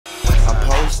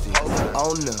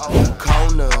on the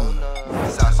corner.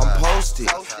 I'm posted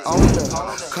on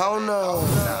the corner.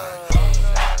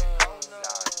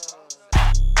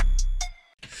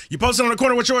 You posted on the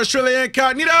corner with yours truly,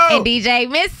 Incognito. And DJ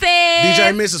Misses.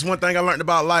 DJ Misses, one thing I learned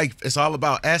about life, it's all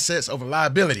about assets over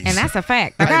liabilities. And that's a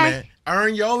fact, okay? Hey, man,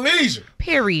 earn your leisure.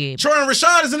 Period. Troy and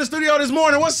Rashad is in the studio this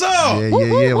morning. What's up?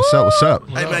 Yeah. What's up?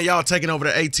 Hey, man, y'all taking over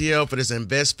the ATL for this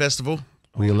Invest Festival.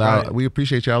 We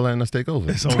appreciate y'all letting us take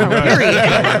over.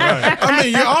 I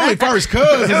mean, you're only first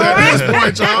cousins at this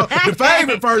point, y'all. The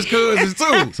favorite first cousins, too.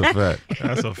 It's a fact.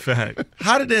 That's a fact.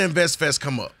 How did the Invest Fest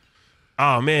come up?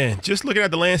 Oh, man, just looking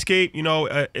at the landscape,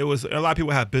 it was a lot of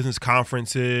people have business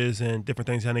conferences and different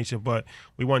things of that nature, but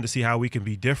we wanted to see how we can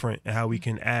be different and how we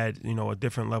can add, a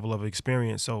different level of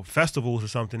experience. So festivals are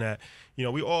something that,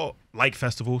 we all like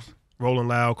festivals. Rolling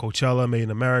Loud, Coachella, Made in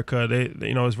America,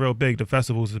 it's real big. The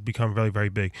festivals have become very, very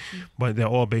big, but they're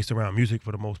all based around music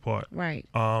for the most part. Right.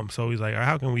 So he's like,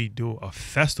 how can we do a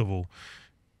festival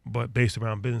but based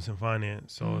around business and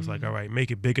finance? So it's like, all right,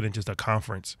 make it bigger than just a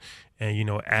conference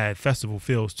and, add festival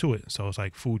feels to it. So it's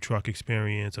like food truck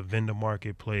experience, a vendor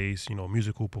marketplace,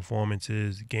 musical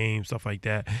performances, games, stuff like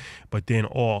that, but then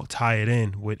all tie it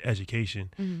in with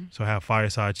education. So have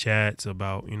fireside chats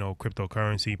about,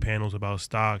 cryptocurrency, panels about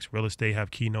stocks, real estate, have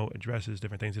keynote addresses,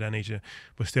 different things of that nature,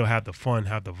 but still have the fun,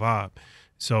 have the vibe.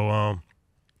 So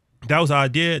that was the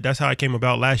idea. That's how it came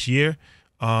about last year.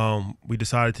 We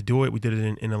decided to do it. We did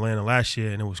it in Atlanta last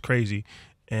year, and it was crazy.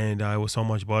 And it was so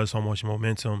much buzz, so much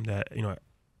momentum that,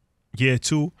 year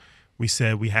 2, we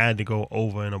said we had to go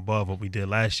over and above what we did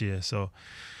last year. So,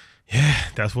 yeah,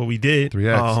 that's what we did.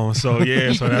 3X.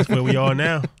 So that's where we are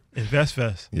now, Invest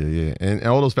Fest. Yeah. And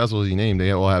all those festivals you named,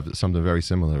 they all have something very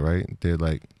similar, right? They're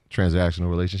like transactional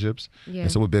relationships. Yeah.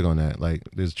 And so we're big on that. Like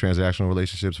there's transactional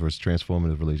relationships versus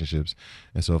transformative relationships.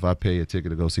 And so if I pay a ticket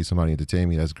to go see somebody entertain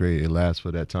me, that's great. It lasts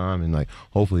for that time. And like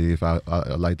hopefully if I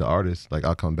like the artist, like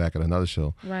I'll come back at another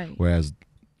show. Right. Whereas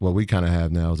what we kind of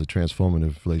have now is a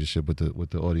transformative relationship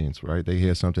with the audience, right? They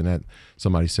hear something that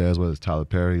somebody says, whether it's Tyler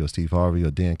Perry or Steve Harvey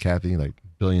or Dan Cathy, like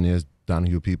billionaires,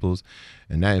 Donahue Peoples,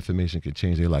 and that information can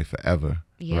change their life forever,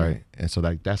 right? And so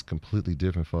like that's completely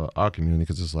different for our community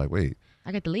because it's like, wait,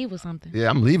 I get to leave with something.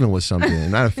 Yeah, I'm leaving with something.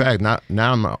 And matter of fact, now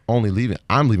I'm not only leaving,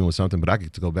 I'm leaving with something, but I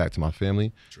get to go back to my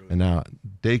family. True. And now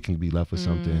they can be left with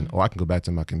something, or I can go back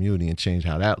to my community and change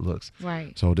how that looks.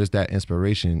 Right. So just that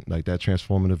inspiration, like that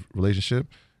transformative relationship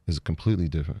is completely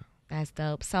different. That's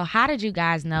dope. So how did you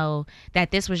guys know that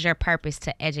this was your purpose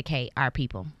to educate our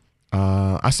people?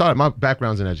 I started, my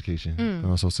background's in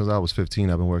education. So since I was 15,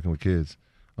 I've been working with kids.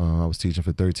 I was teaching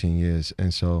for 13 years.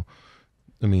 And so,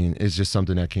 I mean, it's just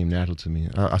something that came natural to me.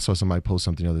 I saw somebody post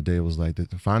something the other day. It was like,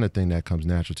 find a thing that comes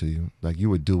natural to you. Like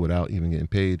you would do without even getting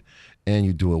paid, and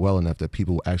you do it well enough that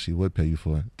people actually would pay you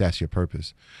for it. That's your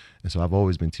purpose. And so I've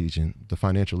always been teaching. The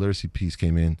financial literacy piece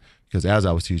came in because as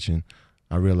I was teaching,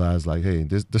 I realized like, hey,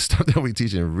 the stuff that we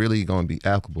teaching really going to be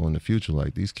applicable in the future.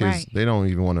 Like these kids, they don't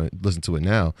even want to listen to it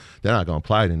now. They're not going to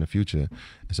apply it in the future.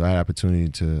 And so I had an opportunity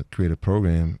to create a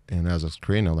program. And as I was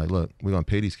creating it, I'm like, look, we're going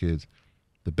to pay these kids.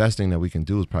 The best thing that we can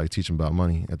do is probably teach him about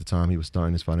money. At the time, he was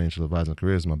starting his financial advising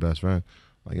career as my best friend.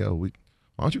 Like, yo, why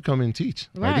don't you come in and teach?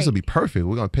 Like, this will be perfect.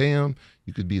 We're going to pay him.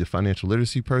 You could be the financial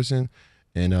literacy person.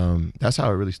 And that's how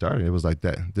it really started. It was like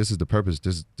that. This is the purpose.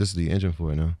 This is the engine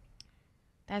for it now.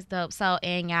 That's dope. So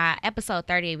in y'all episode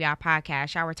 30 of y'all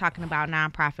podcast, y'all were talking about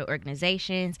nonprofit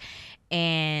organizations.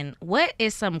 And what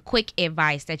is some quick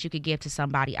advice that you could give to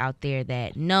somebody out there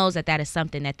that knows that is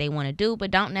something that they want to do,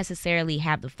 but don't necessarily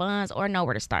have the funds or know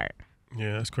where to start?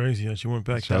 Yeah, that's crazy that you went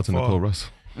back Shout out to Nicole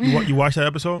Russell. You watched that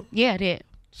episode? Yeah, I did.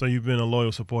 So you've been a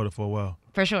loyal supporter for a while.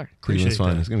 For sure. Cleveland's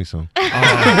finest. Give me some.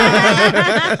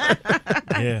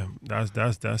 Yeah,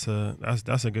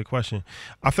 that's a good question.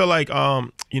 I feel like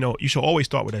you should always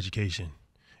start with education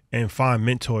and find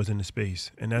mentors in the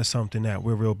space, and that's something that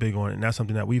we're real big on, and that's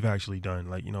something that we've actually done.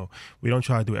 Like we don't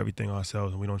try to do everything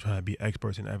ourselves, and we don't try to be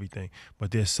experts in everything,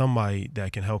 but there's somebody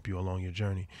that can help you along your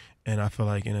journey. And I feel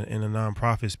like in a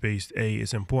nonprofit space,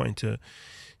 it's important to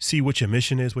see what your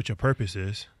mission is, what your purpose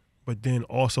is, but then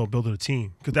also build a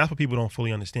team, because that's what people don't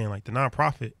fully understand. Like the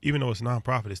nonprofit, even though it's a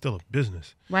nonprofit, it's still a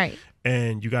business. Right.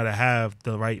 And you got to have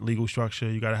the right legal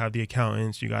structure. You got to have the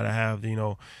accountants. You got to have,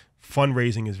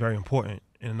 fundraising is very important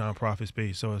in a nonprofit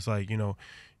space. So it's like, you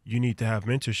need to have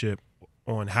mentorship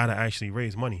on how to actually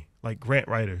raise money, like grant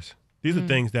writers. These are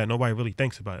things that nobody really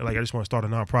thinks about. Like, I just want to start a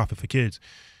nonprofit for kids.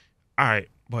 All right,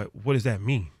 but what does that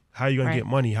mean? How you gonna get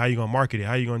money? How you gonna market it?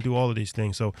 How you gonna do all of these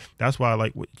things? So that's why,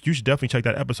 like, you should definitely check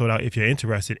that episode out if you're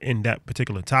interested in that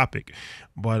particular topic.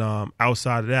 But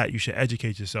outside of that, you should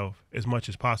educate yourself as much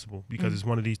as possible, because it's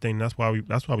one of these things. That's why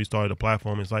we started the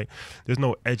platform. It's like there's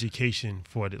no education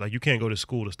for it. Like, you can't go to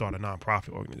school to start a nonprofit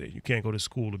organization. You can't go to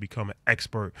school to become an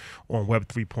expert on Web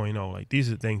 3.0. Like,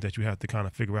 these are things that you have to kind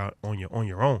of figure out on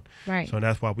your own. Right. So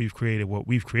that's why we've created what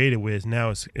we've created, with now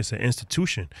it's an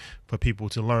institution for people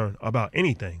to learn about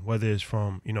anything, whether it's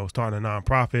from, you know, starting a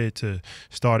nonprofit to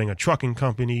starting a trucking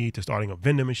company to starting a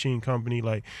vending machine company.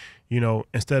 Like, you know,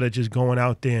 instead of just going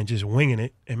out there and just winging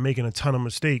it and making a ton of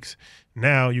mistakes,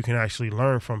 now you can actually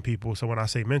learn from people. So when I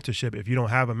say mentorship, if you don't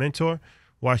have a mentor,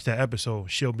 watch that episode.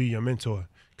 She'll be your mentor,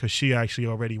 because she actually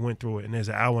already went through it. And there's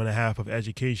an hour and a half of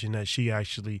education that she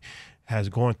actually has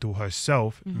gone through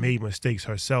herself, made mistakes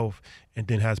herself, and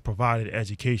then has provided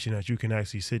education that you can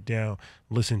actually sit down,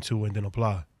 listen to, and then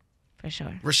apply. For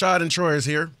sure. Rashad and Troy is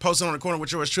here, posting on the corner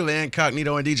with yours truly,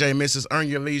 Incognito and DJ Misses. Earn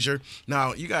your leisure.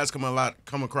 Now, you guys come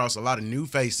across a lot of new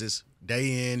faces,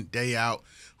 day in, day out.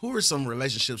 Who are some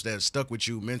relationships that have stuck with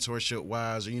you,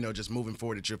 mentorship-wise, or, you know, just moving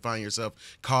forward, that you'll find yourself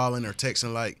calling or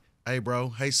texting like, hey, bro,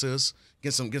 hey, sis,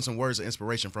 get some words of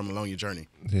inspiration from along your journey?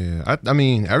 Yeah, I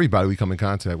mean, everybody we come in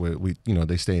contact with, we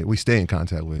stay in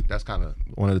contact with. That's kind of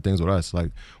one of the things with us. Like,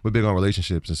 we're big on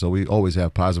relationships, and so we always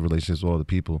have positive relationships with all the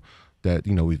people that,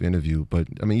 you know, we've interviewed. But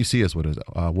I mean, you see us with us.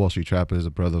 Wall Street Trapper is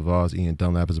a brother of ours. Ian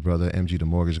Dunlap is a brother. MG the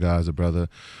Mortgage Guy is a brother.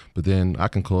 But then I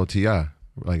can call T.I.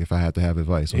 like if I had to have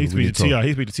advice. He speaks to T.I.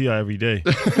 He speaks to T.I. every day.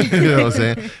 You know what I'm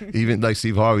saying? Even like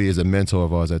Steve Harvey is a mentor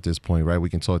of ours at this point, right? We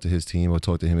can talk to his team or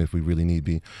talk to him if we really need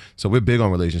be. So we're big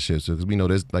on relationships, because we know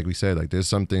there's, like we said, like there's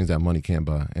some things that money can't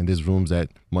buy, and there's rooms that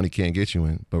money can't get you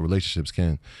in, but relationships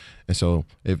can. And so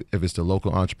if it's the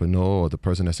local entrepreneur or the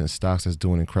person that's in stocks that's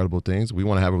doing incredible things, we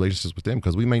want to have relationships with them,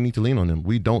 because we may need to lean on them.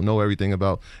 We don't know everything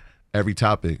about every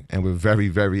topic, and we're very,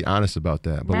 very honest about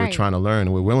that. But we're trying to learn,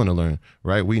 and we're willing to learn,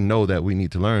 right? We know that we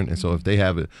need to learn. And so if they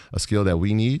have a skill that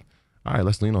we need, all right,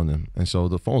 let's lean on them. And so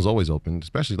the phone's always open,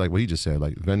 especially like what he just said,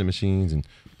 like vending machines and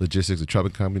logistics, a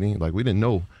trucking company. Like, we didn't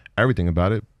know everything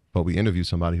about it, but we interviewed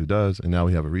somebody who does, and now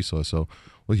we have a resource. So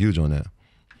we're huge on that.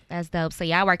 That's dope. So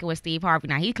y'all working with Steve Harvey.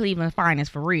 Now, he Cleveland's finest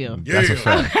for real. Yeah. That's a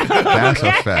fact. That's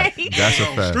a fact. That's a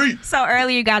fact. So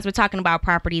earlier you guys were talking about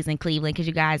properties in Cleveland. Could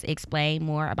you guys explain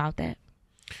more about that?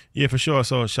 Yeah, for sure.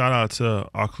 So shout out to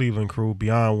our Cleveland crew,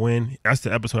 Beyond Win. That's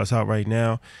the episode that's out right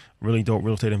now. Really dope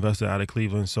real estate investor out of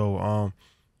Cleveland. So,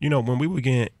 you know, when we were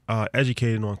getting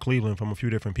educated on Cleveland from a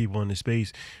few different people in the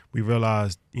space, we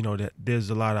realized, you know, that there's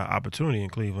a lot of opportunity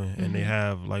in Cleveland, and they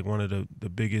have like one of the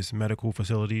biggest medical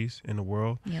facilities in the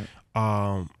world. Yep.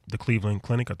 The Cleveland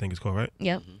Clinic, I think it's called, right?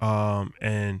 Yep.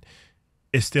 And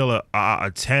it's still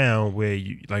a town where,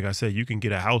 you, like I said, you can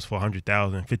get a house for $100,000,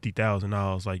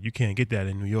 $50,000. Like, you can't get that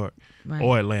in New York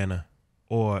or Atlanta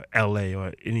or LA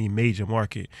or any major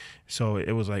market. So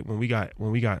it was like when we got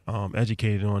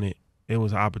educated on it, it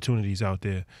was opportunities out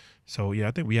there. So yeah,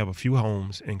 I think we have a few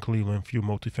homes in Cleveland, a few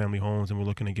multifamily homes, and we're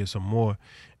looking to get some more.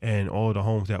 And all the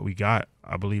homes that we got,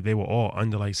 I believe they were all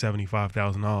under like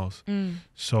 $75,000.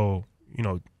 So, you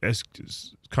know, that's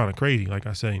kind of crazy. Like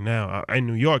I say now, in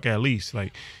New York at least,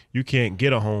 like, you can't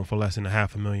get a home for less than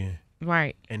 $500,000.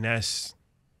 Right. And that's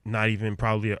not even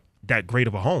probably that great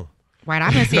of a home. Right.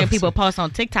 I've been seeing people post on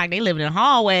TikTok. They live in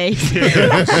hallways.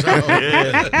 Yeah.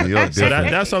 So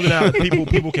that's something that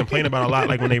people complain about a lot.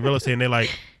 Like, when they real estate and they're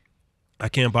like, I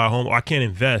can't buy a home, or I can't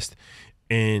invest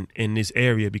in this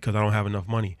area because I don't have enough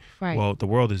money. Right. Well, the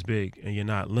world is big, and you're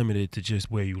not limited to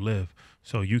just where you live.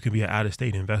 So you can be an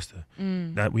out-of-state investor.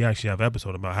 That we actually have an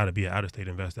episode about how to be an out-of-state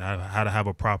investor, how to have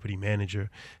a property manager,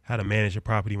 how to manage a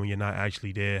property when you're not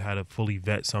actually there, how to fully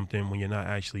vet something when you're not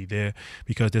actually there,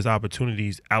 because there's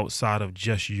opportunities outside of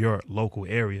just your local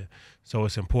area. So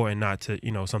it's important not to,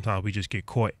 you know, sometimes we just get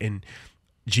caught in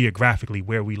geographically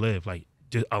where we live. Like,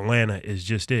 just Atlanta is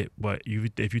just it. But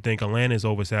if you think Atlanta is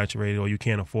oversaturated or you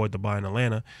can't afford to buy in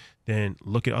Atlanta, then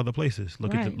look at other places.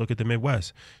 Look at the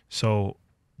Midwest. So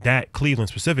that Cleveland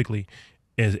specifically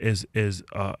is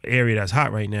a area that's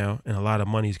hot right now, and a lot of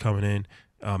money's coming in.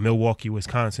 Milwaukee,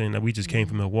 Wisconsin. We just came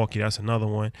from Milwaukee. That's another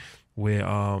one where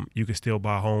you can still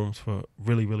buy homes for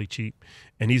really, really cheap.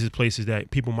 And these are places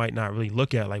that people might not really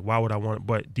look at. Like, why would I want it?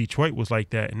 But Detroit was like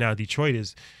that, and now Detroit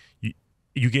is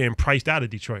you getting priced out of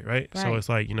Detroit, right? So it's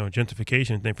like, you know,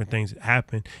 gentrification, different things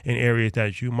happen in areas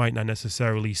that you might not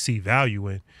necessarily see value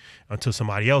in until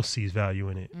somebody else sees value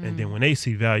in it. And then when they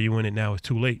see value in it, now it's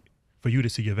too late for you to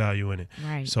see your value in it.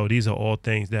 Right. So these are all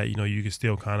things that, you know, you can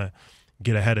still kind of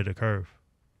get ahead of the curve.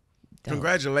 Dope.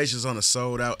 Congratulations on the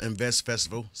Sold Out Invest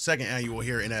Festival, second annual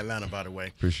here in Atlanta, by the way.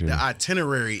 Appreciate the it.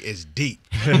 itinerary is deep.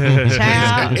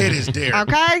 Child. It is there.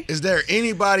 Okay. Is there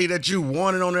anybody that you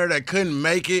wanted on there that couldn't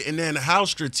make it? And then how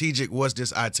strategic was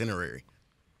this itinerary?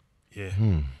 Yeah.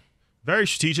 Very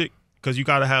strategic, because you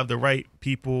got to have the right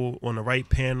people on the right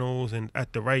panels and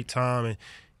at the right time. And,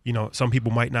 you know, some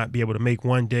people might not be able to make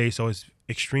one day, so it's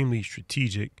extremely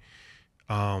strategic.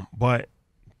 But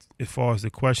as far as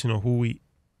the question of who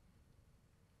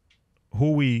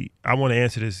I want to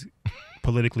answer this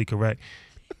politically correct.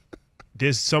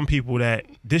 There's some people that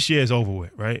this year is over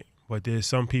with, right? But there's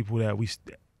some people that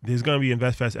there's going to be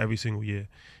Invest Fest every single year.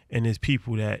 And there's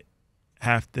people that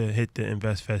have to hit the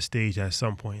Invest Fest stage at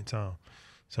some point in time.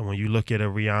 So when you look at a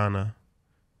Rihanna,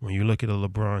 when you look at a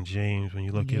LeBron James, when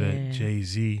you look at a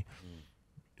Jay-Z,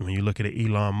 when you look at a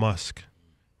Elon Musk,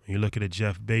 when you look at a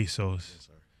Jeff Bezos,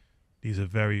 these are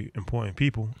very important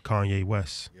people. Kanye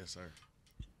West. Yes, sir.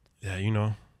 Yeah, you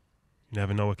know, you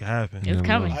never know what could happen. It's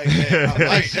coming. I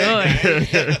like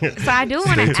that. So I do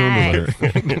want to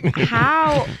tuned ask,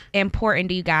 how important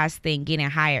do you guys think getting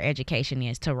higher education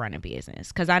is to run a business?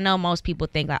 Because I know most people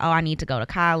think like, oh, I need to go to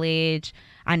college,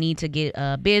 I need to get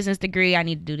a business degree, I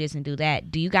need to do this and do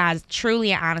that. Do you guys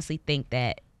truly and honestly think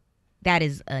that that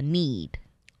is a need?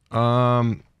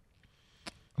 I'm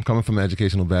coming from an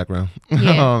educational background,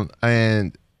 Yeah.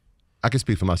 and I can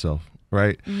speak for myself,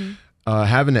 right? Mm-hmm.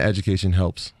 Having the education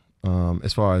helps.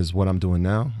 As far as what I'm doing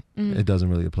now, it doesn't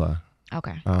really apply.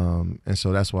 Okay. And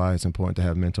so that's why it's important to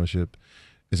have mentorship.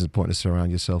 It's important to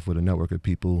surround yourself with a network of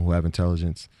people who have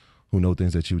intelligence, who know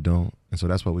things that you don't. And so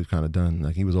that's what we've kind of done.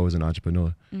 Like, he was always an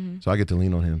entrepreneur. So I get to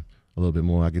lean on him a little bit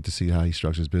more. I get to see how he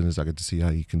structures business. I get to see how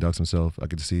he conducts himself. I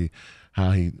get to see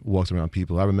how he walks around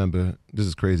people. I remember, this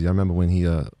is crazy, I remember when he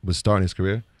was starting his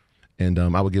career, and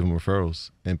I would give him referrals,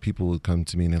 and people would come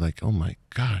to me and they're like, oh my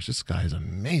gosh, this guy is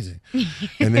amazing.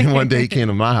 And then one day he came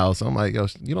to my house. I'm like, yo,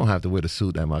 you don't have to wear the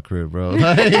suit at my crib, bro.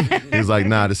 He was like,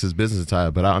 nah, this is business attire,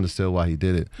 but I understood why he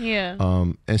did it. Yeah.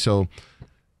 And so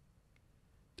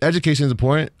education is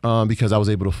important because I was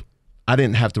able to, I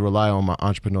didn't have to rely on my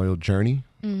entrepreneurial journey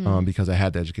because I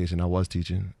had the education. I was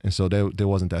teaching. And so there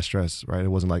wasn't that stress, right? It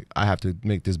wasn't like I have to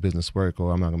make this business work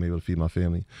or I'm not going to be able to feed my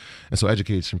family. And so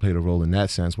education played a role in that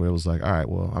sense where it was like, all right,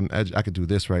 well, I could do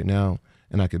this right now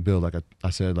and I could build, like I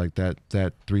said, like that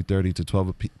 3:30 to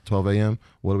 12 a.m.,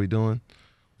 what are we doing?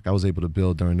 Like, I was able to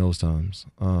build during those times.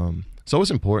 So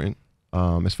it's important.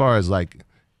 As far as like,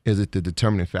 is it the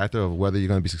determining factor of whether you're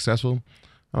going to be successful?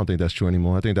 I don't think that's true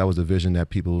anymore. I think that was the vision that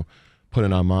people put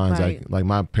in our minds. Right. Like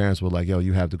my parents were like, yo,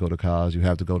 you have to go to college, and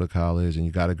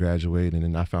you got to graduate. And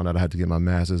then I found out I had to get my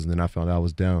master's, and then I found out I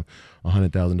was down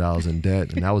 $100,000 in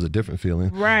debt, and that was a different feeling.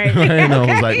 Right. And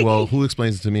I was like, well, who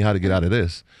explains to me how to get out of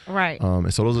this? Right.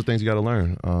 And so those are things you got to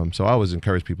learn. So I always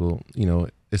encourage people, you know,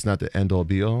 it's not the end all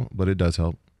be all, but it does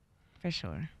help. For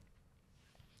sure.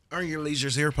 Earn Your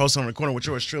Leisure's here, post on the corner with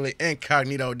yours truly,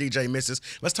 Incognito, DJ Misses.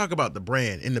 Let's talk about the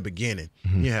brand in the beginning.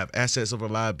 You have assets over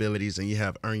liabilities and you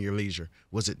have Earn Your Leisure.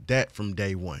 Was it that from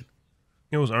day one?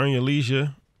 It was Earn Your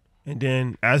Leisure, and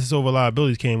then assets over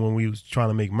liabilities came when we was trying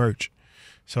to make merch.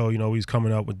 So, you know, we was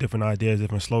coming up with different ideas,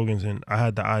 different slogans, and I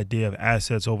had the idea of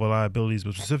assets over liabilities,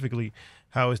 but specifically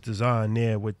how it's designed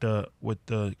there with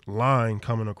the line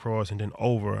coming across and then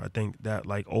over. I think that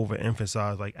like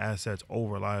overemphasized like assets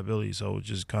over liabilities. So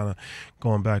just kind of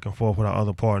going back and forth with our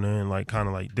other partner and like kind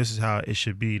of like, this is how it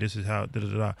should be. This is how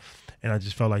da-da-da-da. And I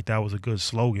just felt like that was a good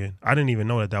slogan. I didn't even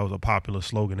know that was a popular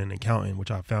slogan in accounting,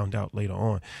 which I found out later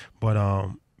on. But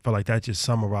felt like that just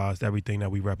summarized everything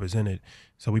that we represented.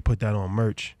 So we put that on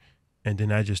merch. And then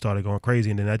that just started going crazy.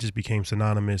 And then that just became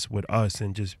synonymous with us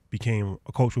and just became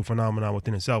a cultural phenomenon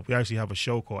within itself. We actually have a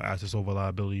show called Assets Over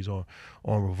Liabilities on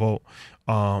Revolt.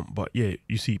 But yeah,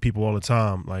 you see people all the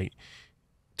time like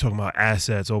talking about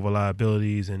assets over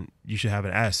liabilities and you should have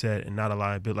an asset and not a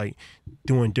liability, like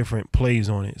doing different plays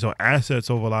on it. So assets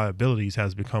over liabilities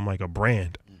has become like a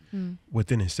brand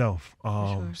within itself.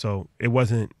 So it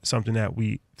wasn't something that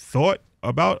we thought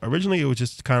about originally. It was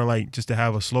just kind of like just to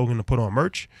have a slogan to put on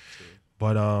merch.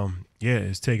 But yeah,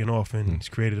 it's taken off and it's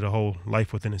created a whole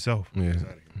life within itself. Yeah,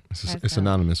 it's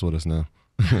synonymous with us now.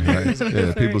 Right?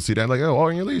 Yeah, people see that like, oh,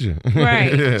 Earn Your Leisure.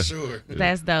 Right. Yeah. Sure.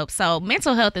 That's dope. So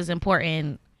mental health is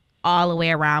important all the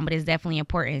way around, but it's definitely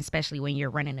important, especially when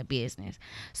you're running a business.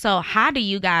 So how do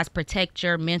you guys protect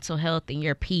your mental health and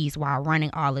your peace while running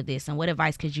all of this? And what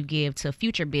advice could you give to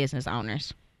future business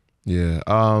owners? Yeah.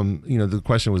 You know, the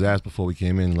question was asked before we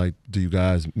came in, like, do you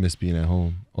guys miss being at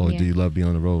home or do you love being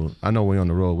on the road? I know we're on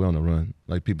the road, we're on the run.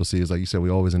 Like people see, it's like you said,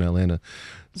 we're always in Atlanta.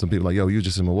 Some people like, yo, you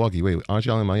just in Milwaukee. Wait, aren't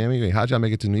y'all in Miami? Wait, how'd y'all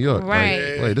make it to New York? Right.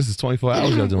 Like, wait, this is 24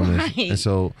 hours y'all doing this. And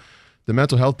so the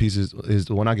mental health piece is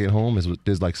when I get home,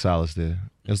 there's like solace there.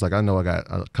 It's like I know I got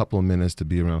a couple of minutes to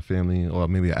be around family, or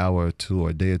maybe an hour or two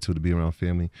or a day or two to be around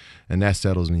family, and that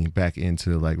settles me back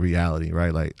into like reality,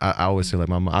 right? Like I always say, like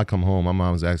I come home, my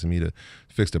mom's asking me to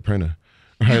fix the printer,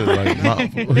 right? Like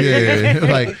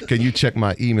like can you check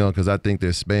my email because I think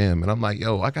there's spam, and I'm like,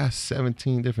 yo, I got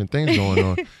 17 different things going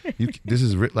on. This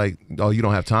is like, oh, you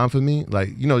don't have time for me, like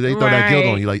you know they throw that guilt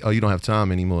on you, like, oh, you don't have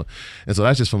time anymore, and so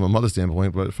that's just from a mother's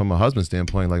standpoint, but from a husband's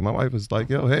standpoint, like my wife is like,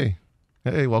 yo, hey,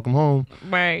 welcome home.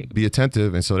 Right. Be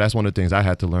attentive. And so that's one of the things I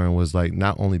had to learn was like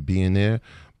not only being there,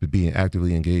 but being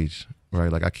actively engaged,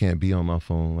 right? Like I can't be on my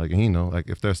phone. Like, and you know, like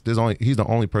if he's the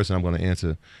only person I'm going to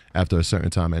answer after a certain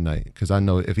time at night. Because I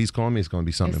know if he's calling me, it's going to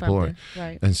be something important.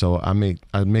 Right. And so I make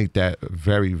that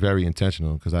very, very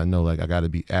intentional because I know like I got to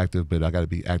be active, but I got to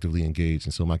be actively engaged.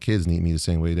 And so my kids need me the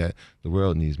same way that the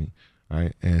world needs me.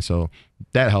 Right. And so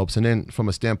that helps. And then from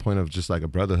a standpoint of just like a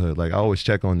brotherhood, like I always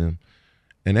check on them.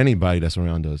 And anybody that's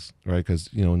around us, right? Because,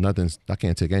 you know, I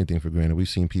can't take anything for granted. We've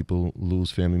seen people lose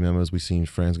family members. We've seen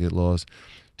friends get lost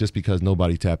just because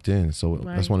nobody tapped in. So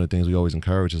that's one of the things we always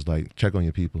encourage is like, check on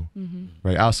your people,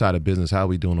 right? Outside of business, how are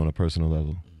we doing on a personal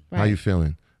level? Right. How you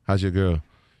feeling? How's your girl?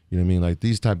 You know what I mean? Like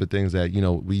these type of things that, you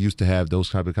know, we used to have those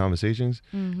type of conversations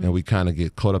and we kind of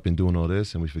get caught up in doing all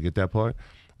this and we forget that part.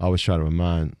 I always try to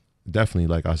remind definitely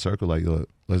like our circle, like, look,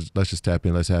 let's just tap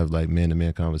in. Let's have like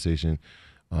man-to-man conversation.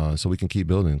 So we can keep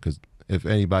building, because if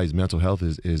anybody's mental health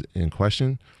is in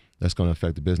question, that's going to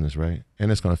affect the business, right? And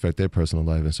it's going to affect their personal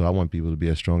life. And so I want people to be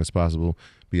as strong as possible,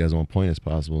 be as on point as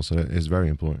possible. So it's very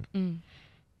important.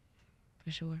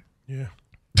 For sure. Yeah.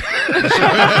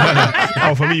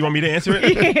 Oh, for me, you want me to answer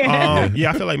it?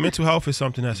 Yeah, I feel like mental health is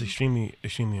something that's extremely,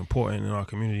 extremely important in our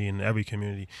community and every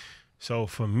community. So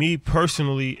for me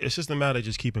personally, it's just a matter of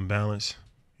just keeping balance.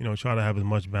 You know, try to have as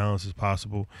much balance as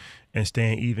possible and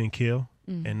staying even keel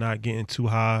and not getting too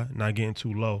high, not getting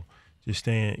too low. Just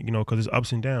staying, you know, because there's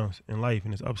ups and downs in life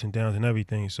and there's ups and downs in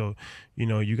everything. So, you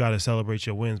know, you got to celebrate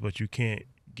your wins, but you can't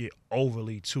get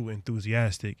overly too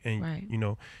enthusiastic. And, you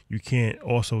know, you can't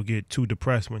also get too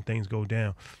depressed when things go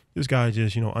down. You just got to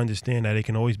just, you know, understand that it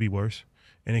can always be worse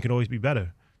and it can always be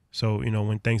better. So, you know,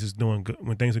 when things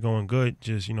are going good,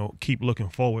 just, you know, keep looking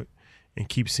forward and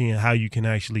keep seeing how you can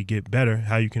actually get better,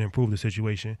 how you can improve the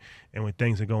situation. And when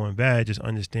things are going bad, just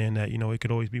understand that, you know, it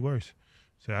could always be worse.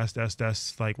 So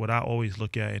that's like what I always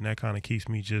look at, and that kind of keeps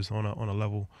me just on a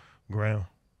level ground.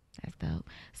 That's dope.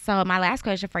 So my last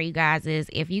question for you guys is,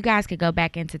 if you guys could go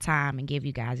back into time and give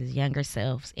you guys as younger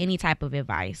selves any type of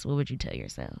advice, what would you tell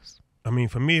yourselves? I mean,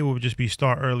 for me, it would just be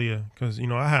start earlier, because, you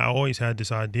know, I always had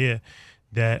this idea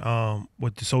that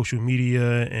with the social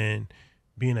media and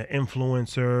being an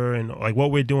influencer and like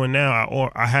what we're doing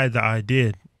now, I had the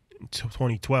idea in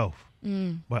 2012,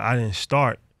 but I didn't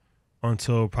start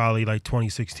until probably like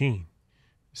 2016.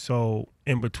 So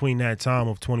in between that time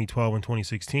of 2012 and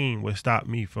 2016, what stopped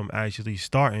me from actually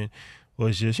starting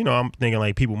was just, you know, I'm thinking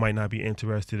like people might not be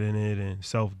interested in it and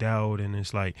self-doubt, and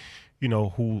it's like, you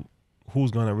know,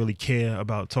 who's gonna really care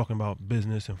about talking about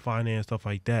business and finance, stuff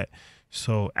like that.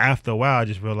 So after a while, I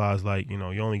just realized, like, you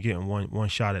know, you're only getting one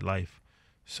shot at life.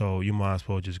 So you might as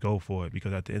well just go for it,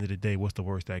 because at the end of the day, what's the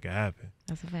worst that could happen?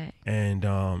 That's a fact. And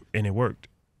it worked.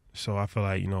 So I feel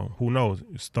like, you know, who knows?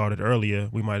 It started earlier,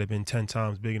 we might have been 10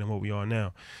 times bigger than what we are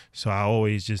now. So I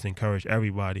always just encourage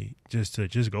everybody just to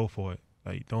just go for it.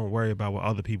 Like, don't worry about what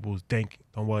other people think.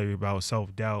 Don't worry about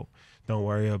self-doubt. Don't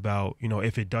worry about, you know,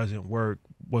 if it doesn't work,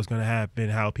 what's going to happen,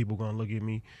 how people going to look at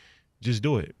me. Just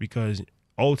do it, because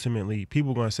ultimately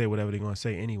people are going to say whatever they're going to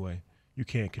say anyway. You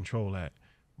can't control that.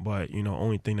 But, you know,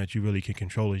 only thing that you really can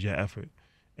control is your effort.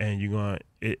 And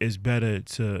it's better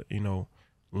to, you know,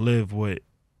 live with,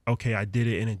 okay, I did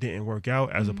it and it didn't work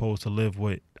out, as opposed to live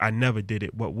with, I never did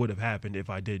it, what would have happened if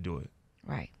I did do it.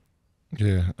 Right.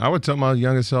 Yeah. I would tell my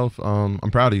younger self, I'm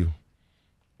proud of you.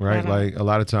 Right. Like a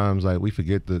lot of times, like we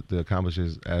forget the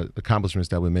accomplishments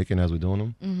that we're making as we're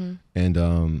doing them.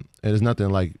 And there's nothing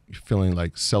like feeling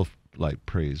like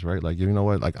praise, right? Like, you know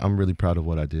what? Like, I'm really proud of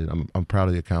what I did. I'm proud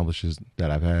of the accomplishments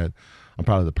that I've had. I'm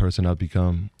proud of the person I've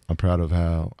become. I'm proud of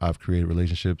how I've created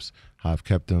relationships, how I've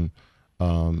kept them.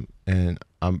 And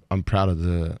I'm proud of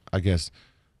the, I guess,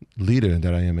 leader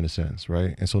that I am, in a sense,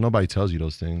 right? And so nobody tells you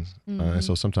those things. And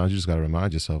so sometimes you just got to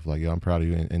remind yourself, like, yeah, I'm proud of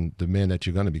you and the man that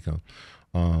you're going to become.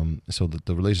 So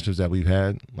the relationships that we've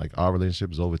had, like our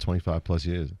relationship is over 25 plus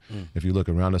years. If you look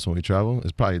around us when we travel,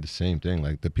 it's probably the same thing.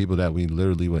 Like the people that we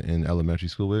literally were in elementary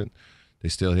school with, they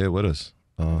still here with us.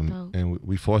 And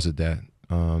we fostered that.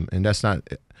 And that's not,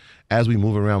 as we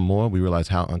move around more, we realize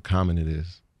how uncommon it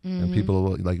is. And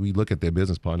people, like, we look at their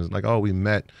business partners, like, oh, we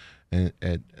met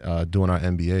at doing our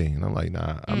MBA. And I'm like,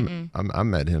 nah, I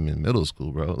met him in middle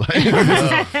school, bro. Like,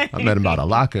 I met him about a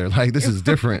locker. Like, this is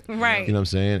different. Right. You know what I'm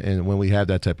saying? And when we have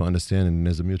that type of understanding,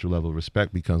 there's a mutual level of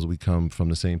respect because we come from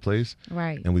the same place.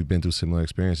 Right. And we've been through similar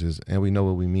experiences. And we know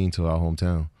what we mean to our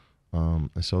hometown.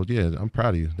 And so, yeah, I'm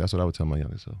proud of you. That's what I would tell my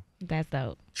youngest self. That's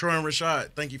dope. Troy and Rashad,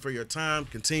 thank you for your time.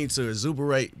 Continue to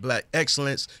exuberate Black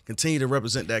excellence. Continue to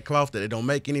represent that cloth that they don't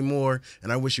make anymore.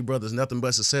 And I wish you brothers nothing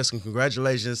but success. And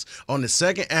congratulations on the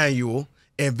 2nd annual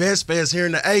Invest Fest here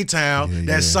in the A-Town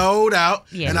that's sold out.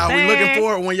 Yes, and I'll be looking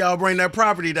forward when y'all bring that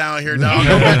property down here, dog.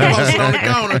 Go back and post it on the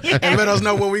corner and let us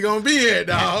know where we going to be at,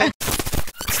 dog.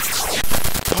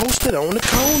 Post it on the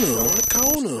corner. On the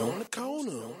corner. On the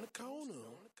corner. On the corner.